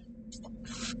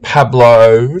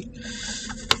 Pablo.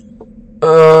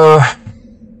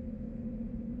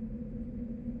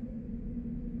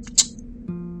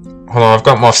 Hold on, I've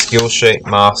got my skill sheet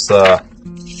master.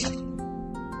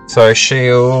 So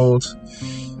shield,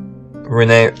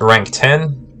 rank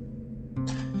 10.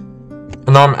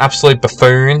 And I'm absolute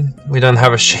buffoon. We don't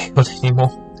have a shield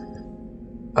anymore.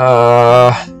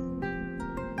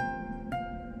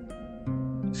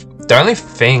 The only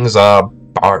things are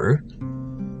bow,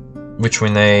 which we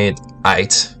need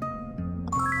 8.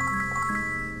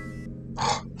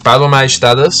 Battle mage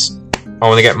status. I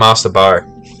want to get master bow.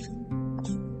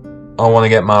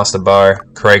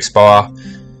 Kriegspire.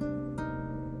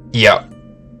 Yep,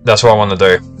 that's what I want to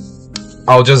do.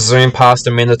 I'll just zoom past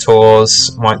the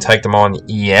Minotaurs. Won't take them on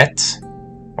yet.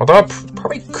 Although I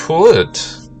probably could.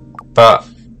 But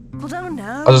I don't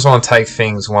know. I just want to take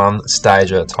things one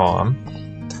stage at a time.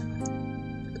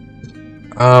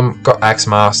 Got Axe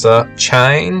Master.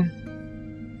 Chain.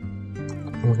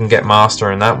 We can get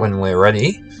Master in that when we're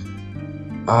ready.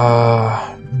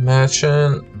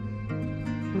 Merchant.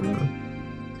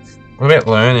 What about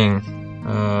learning?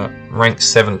 Rank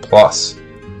 7+.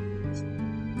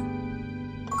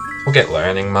 We'll get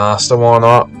Learning Master, why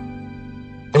not?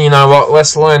 And you know what?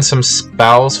 Let's learn some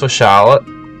spells for Charlotte.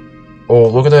 Oh,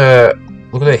 look at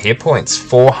her hit points.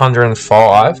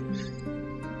 405.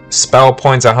 Spell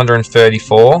points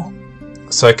 134.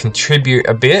 So contribute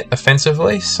a bit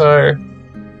offensively. So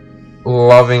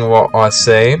loving what I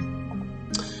see.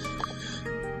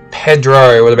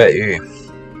 Pedro, what about you?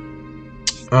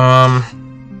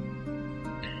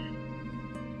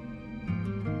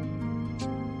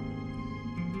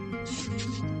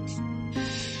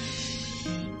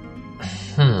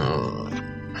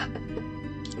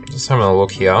 Just having a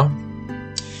look here.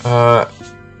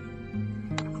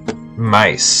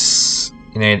 Mace.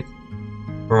 You need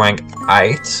rank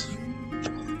 8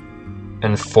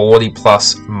 and 40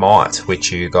 plus might,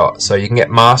 which you got. So you can get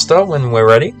master when we're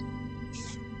ready.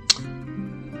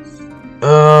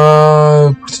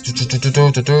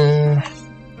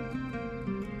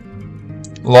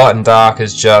 Light and dark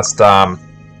is just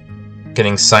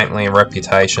getting saintly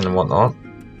reputation and whatnot.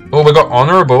 Oh, we got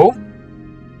honourable.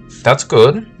 That's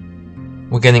good.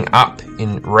 We're getting up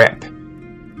in rep.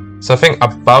 So I think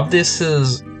above this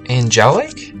is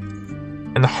angelic.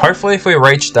 And hopefully if we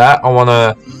reach that, I want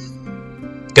to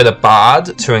get a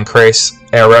bard to increase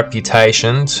our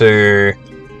reputation to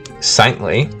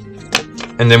saintly.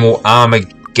 And then we'll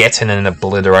Armageddon and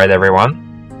obliterate everyone.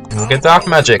 And we'll get dark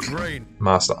magic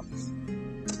master.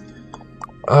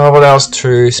 What else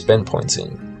to spend points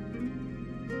in?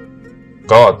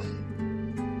 God.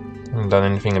 I haven't done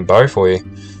anything in bow for you.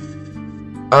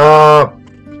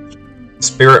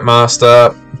 Spirit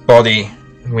Master, body.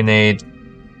 We need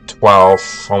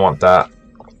 12. I want that.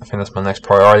 I think that's my next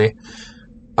priority.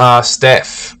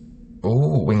 Steph.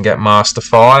 Ooh, we can get Master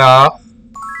Fire.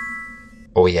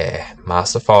 Oh yeah,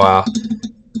 Master Fire.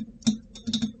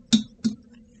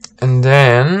 And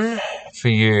then, for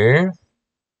you...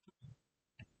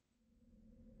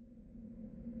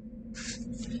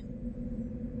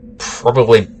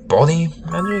 probably body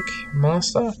magic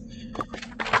master.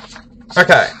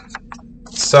 Okay,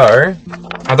 so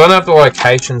I don't have the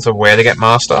locations of where to get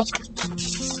master.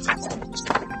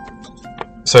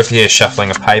 So if you're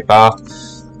shuffling a paper,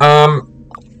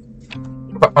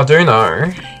 but I do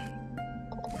know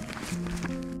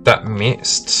that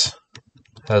Mist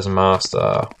has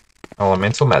master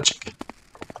elemental magic.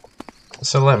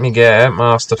 So let me get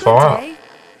master fire,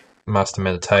 master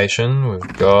meditation.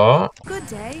 We've got. Good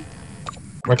day.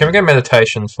 Well, can we get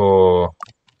meditation for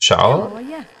Charlotte? Oh,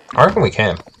 yeah. I reckon we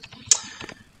can.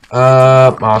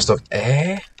 Master of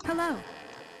Air. Hello.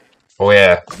 Oh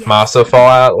yeah, Yes. Master of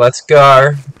Fire. Let's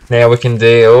go. Now we can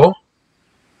deal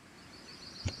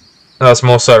No, it's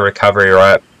more so recovery,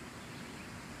 right?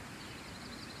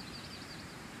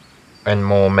 And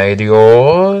more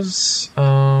meteors.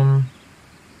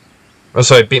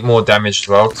 Also a bit more damage as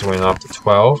well because we went up to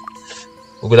 12.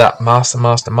 Look at that, master.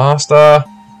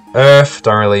 Earth,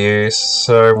 don't really use,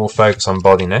 so we'll focus on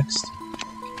body next.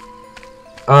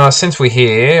 Since we're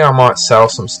here, I might sell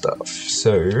some stuff.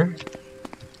 So,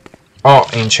 oh,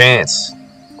 enchants.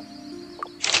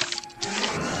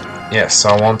 Yes,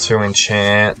 I want to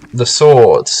enchant the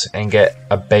swords and get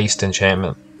a beast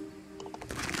enchantment.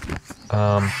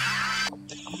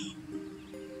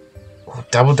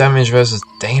 Double damage versus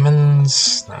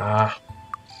demons? Nah.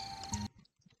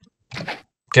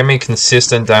 Give me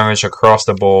consistent damage across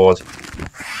the board.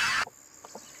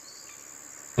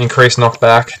 Increase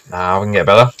knockback? Nah, we can get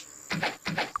better.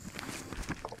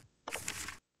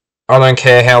 I don't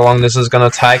care how long this is going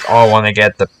to take. I want to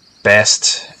get the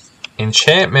best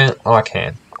enchantment I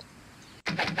can.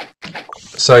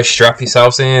 So strap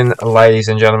yourselves in, ladies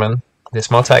and gentlemen.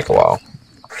 This might take a while.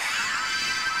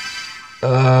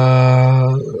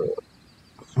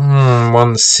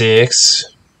 1 to 6.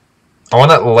 I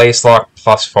want at least like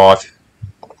 +5.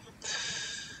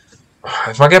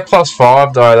 If I get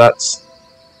 +5 though, that's...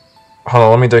 Hold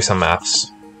on, let me do some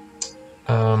maths.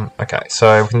 Okay,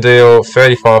 so we can do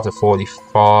 35 to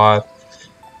 45.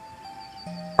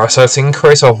 Alright, so it's an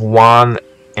increase of 1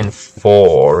 and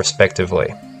 4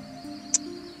 respectively.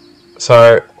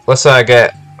 So let's say I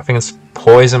get, I think it's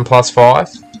poison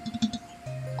 +5.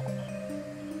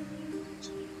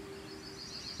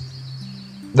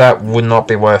 That would not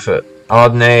be worth it.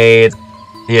 I'd need,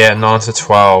 yeah, 9 to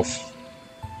 12.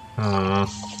 I'm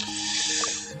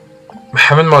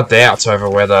having my doubts over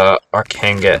whether I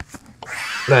can get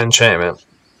the enchantment.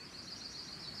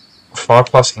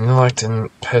 5+ intellect and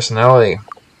personality.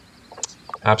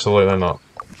 Absolutely not.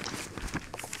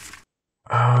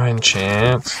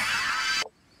 Enchant.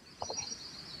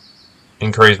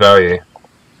 Increase value.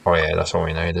 Oh yeah, that's all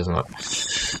we need, isn't it?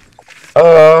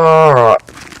 Alright.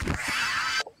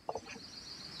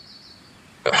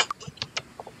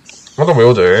 What I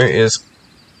will do is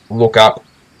look up,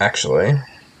 actually,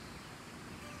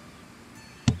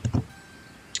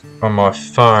 on my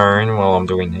phone while I'm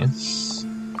doing this,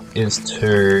 is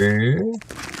to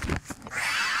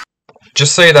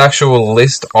just see the actual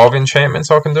list of enchantments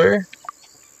I can do.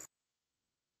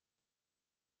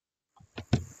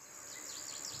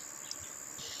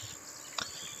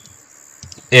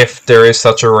 If there is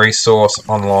such a resource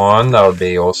online, that would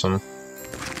be awesome.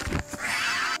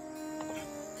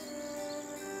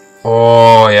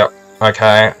 Oh, yep.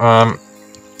 Okay.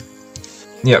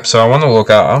 Yep, so I want to look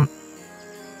up.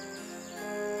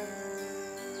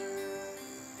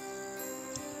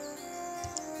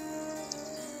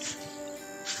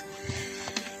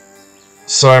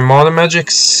 So, Minor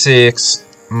Magic 6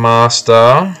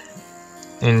 Master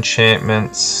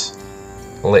Enchantments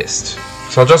list.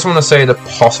 So I just want to see the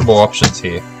possible options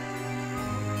here.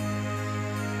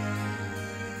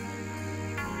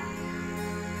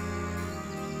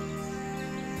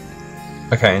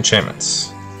 Okay,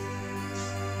 enchantments.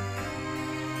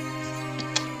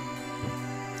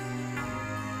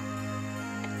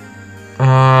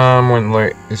 When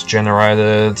loot is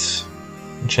generated,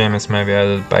 enchantments may be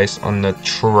added based on the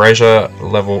treasure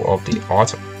level of the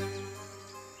item.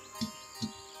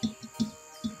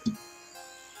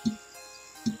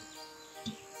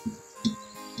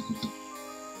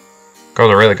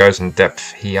 God, it really goes in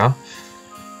depth here.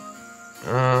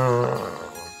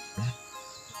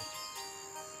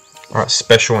 Alright,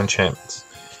 special enchantments.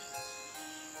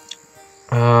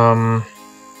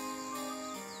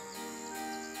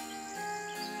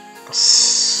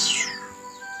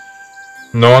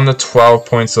 9 to 12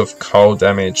 points of cold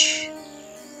damage.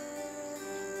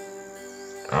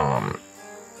 And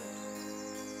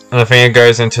I think it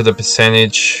goes into the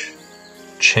percentage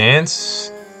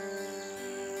chance.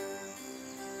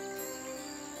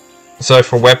 So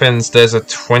for weapons, there's a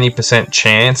 20%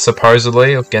 chance,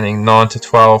 supposedly, of getting 9 to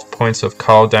 12 points of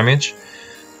cold damage.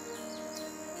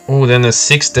 Oh, then there's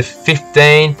 6 to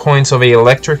 15 points of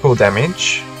electrical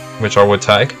damage, which I would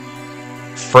take.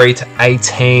 3 to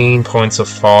 18 points of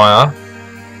fire.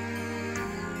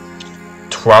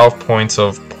 12 points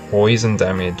of poison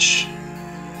damage.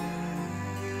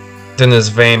 Then there's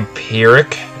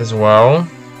vampiric as well.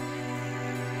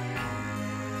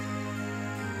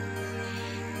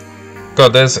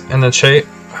 God, there's an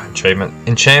achievement.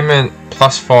 Enchantment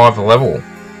 +5 level.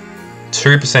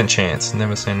 2% chance.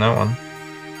 Never seen that one.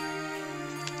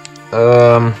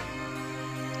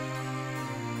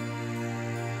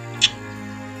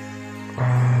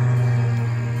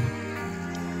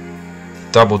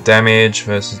 double damage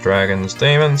versus dragons,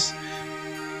 demons.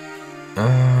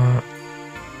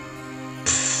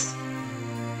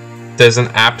 There's an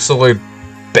absolute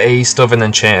beast of an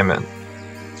enchantment.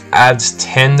 Adds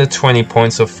 10 to 20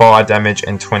 points of fire damage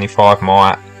and 25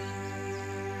 might.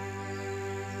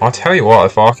 I'll tell you what,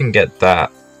 if I can get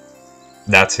that,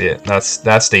 that's it.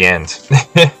 That's the end.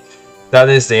 That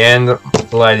is the end,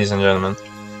 ladies and gentlemen.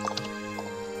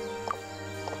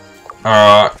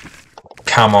 Alright,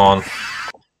 come on.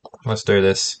 Let's do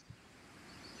this.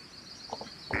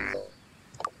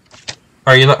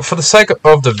 Alright, you know, for the sake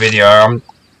of the video,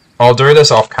 I'll do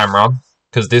this off camera,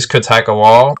 because this could take a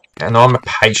while, and I'm a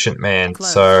patient man,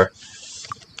 so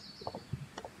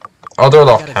I'll do it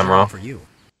off camera.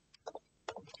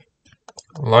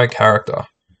 Low character.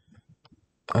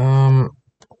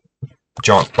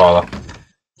 Giant spider.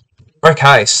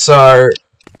 Okay, so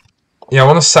yeah, I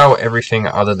want to sell everything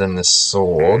other than the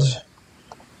sword.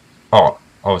 Oh,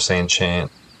 obviously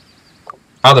enchant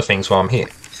other things while I'm here.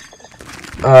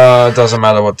 Doesn't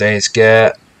matter what these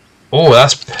get. Oh,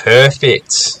 that's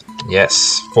perfect.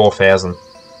 Yes, 4,000.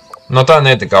 I don't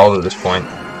need the gold at this point,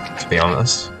 to be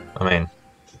honest. I mean,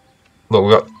 look,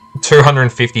 we've got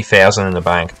 250,000 in the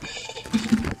bank.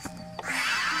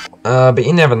 But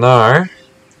you never know.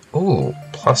 Ooh,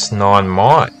 plus 9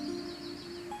 might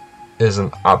is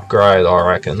an upgrade, I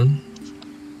reckon.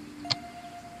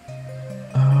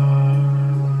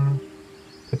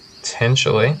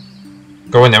 Potentially.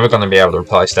 But we're never going to be able to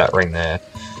replace that ring there.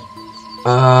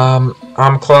 Arm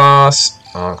class,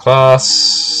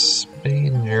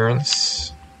 speed,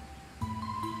 endurance.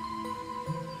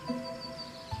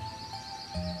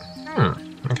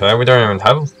 Okay, we don't even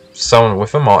have someone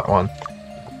with a might one.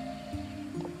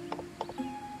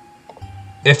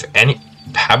 If any,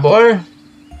 Pablo?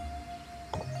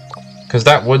 Because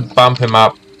that would bump him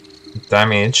up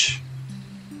damage.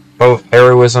 But with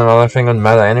heroism, I don't think it would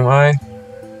matter anyway.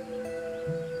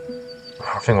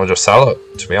 I think we'll just sell it,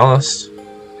 to be honest.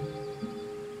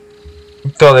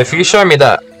 God, if you show me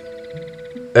that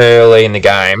early in the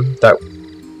game, that,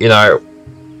 you know,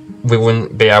 we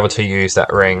wouldn't be able to use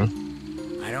that ring.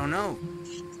 I don't know.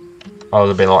 I would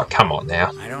have been like, come on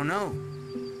now. I don't know.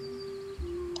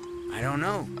 I don't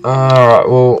know. Alright,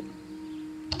 well,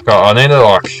 God, I need to,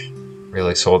 like,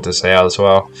 really sort this out as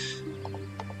well.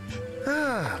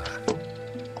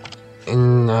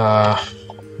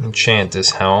 Enchant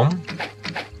this helm.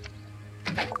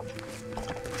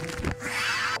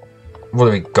 What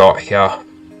do we got here?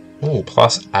 Ooh,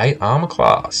 plus 8 armor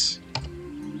class.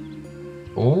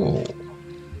 Ooh.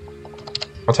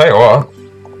 I'll tell you what.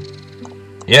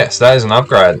 Yes, that is an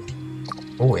upgrade.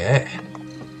 Oh yeah.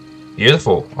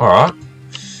 Beautiful. Alright.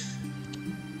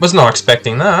 Was not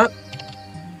expecting that.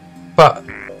 But,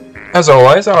 as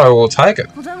always, I will take it.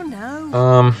 I don't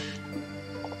know.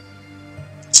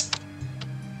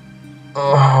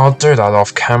 Oh, I'll do that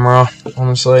off camera,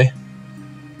 honestly.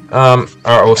 Alright,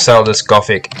 we'll sell this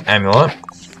Gothic amulet.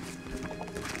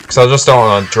 Because I just don't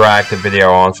want to drag the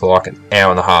video on for like an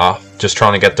hour and a half, just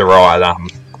trying to get the right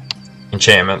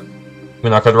enchantment.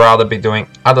 When I could rather be doing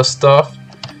other stuff.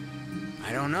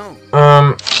 I don't know.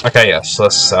 Okay, yes,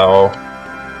 let's sell.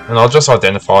 And I'll just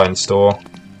identify in store,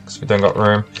 because we don't got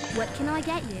room. What can I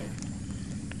get you?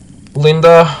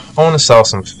 Linda, I want to sell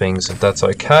some things if that's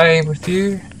okay with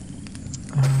you.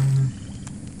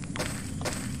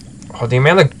 Oh, the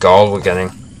amount of gold we're getting.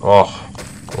 Oh,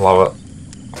 love it.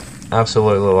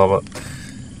 Absolutely love it.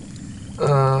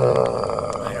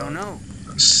 I don't know.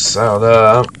 So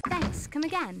that. Thanks, come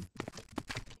again.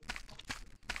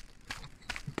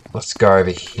 Let's go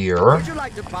over here. Would you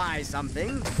like to buy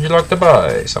something? Would you like to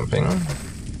buy something?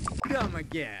 Come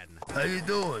again. How you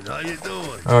doing? How you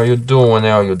doing? How you doing?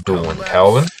 How you doing,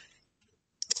 Calvin?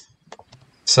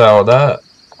 So that.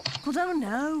 I don't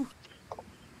know.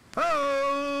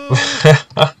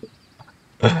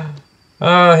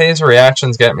 His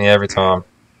reactions get me every time.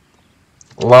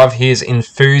 Love his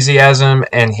enthusiasm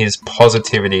and his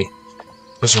positivity.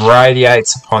 Just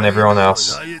radiates upon everyone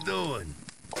else. How you doing?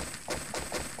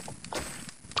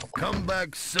 Come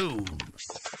back soon.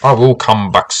 I will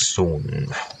come back soon.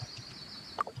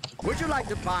 Would you like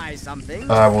to buy something?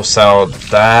 I will sell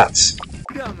that.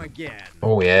 Come again.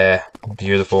 Oh yeah,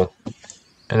 beautiful.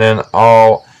 And then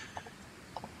I'll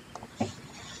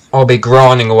be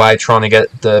grinding away trying to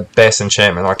get the best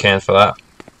enchantment I can for that.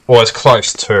 Or as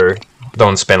close to.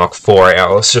 Don't spend like 4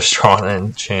 hours just trying to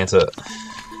enchant it.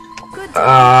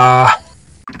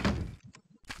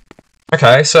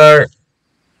 Okay, so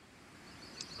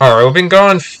alright, we've been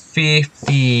going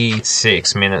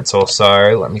 56 minutes or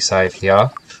so. Let me save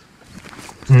here.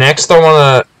 Next I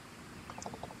wanna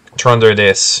try and do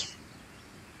this.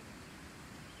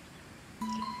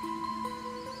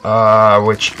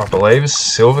 which I believe is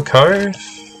Silver Cove.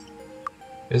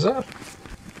 Is it?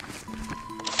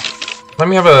 Let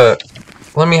me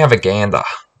have a gander,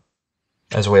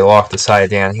 as we like to say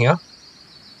down here.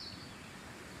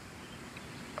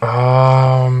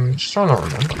 Just trying to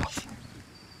remember.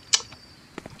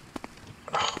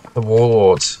 The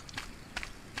Warlords.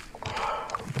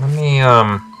 Let me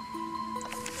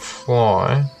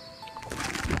fly.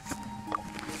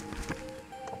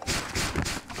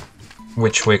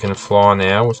 Which we can fly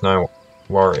now with no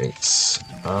worries.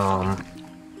 I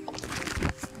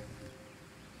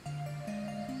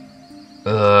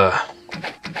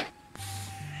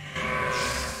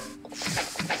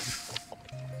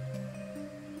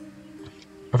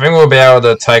think we'll be able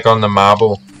to take on the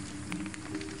Marble.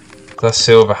 The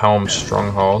Silver Helm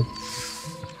Stronghold.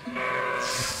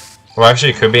 Well,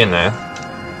 actually, it could be in there.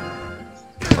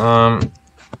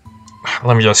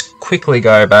 Let me just quickly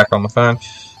go back on the phone.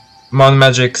 Modern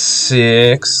Magic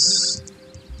 6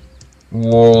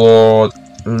 Warlord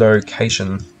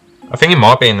location. I think it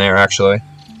might be in there actually.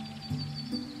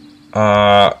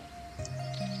 Oh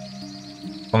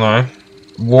no.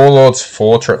 Warlord's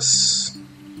Fortress.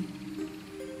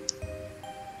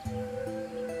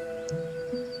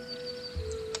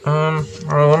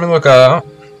 Alright, let me look up.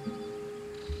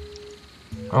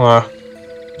 Hello.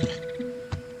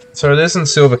 So it is in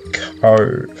Silver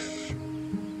Cove.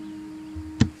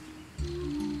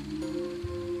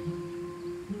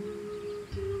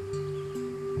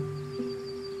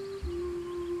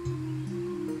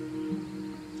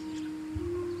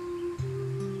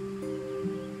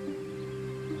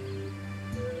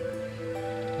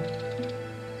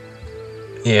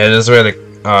 Yeah, this is where the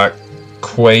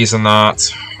Cuisinart's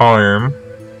home.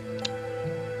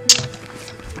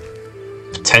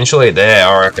 Potentially there,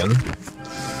 I reckon.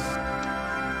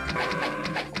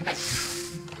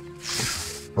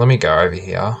 Let me go over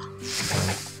here.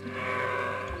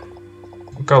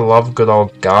 Gotta love good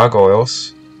old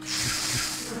gargoyles.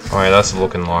 Oh yeah, that's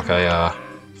looking like a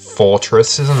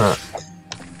fortress, isn't it?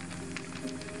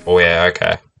 Oh yeah,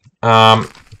 okay.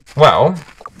 Well.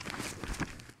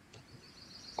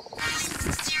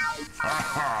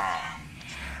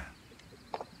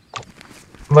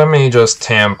 Let me just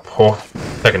take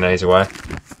an easy way.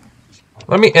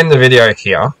 Let me end the video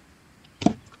here.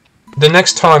 The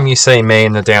next time you see me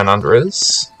in the Down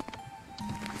Underers,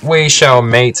 we shall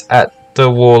meet at the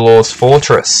Warlord's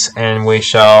Fortress, and we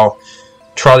shall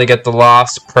try to get the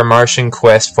last promotion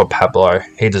quest for Pablo.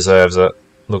 He deserves it.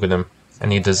 Look at him.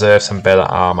 And he deserves some better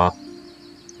armor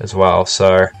as well,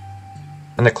 so...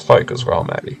 And a cloak as well,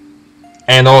 maybe.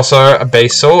 And also a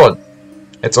beast sword.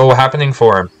 It's all happening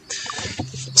for him.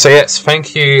 So yes,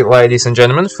 thank you ladies and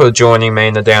gentlemen for joining me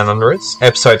in the Down Underers,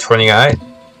 episode 28.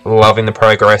 Loving the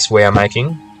progress we are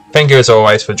making. Thank you as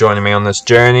always for joining me on this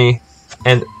journey.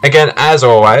 And again, as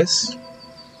always,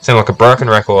 sound like a broken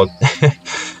record.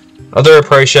 I do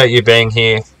appreciate you being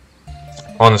here.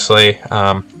 Honestly,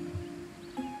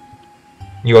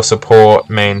 your support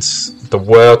means the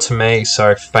world to me,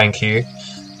 so thank you.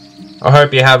 I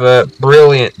hope you have a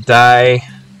brilliant day.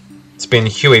 It's been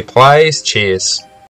Huey Plays. Cheers.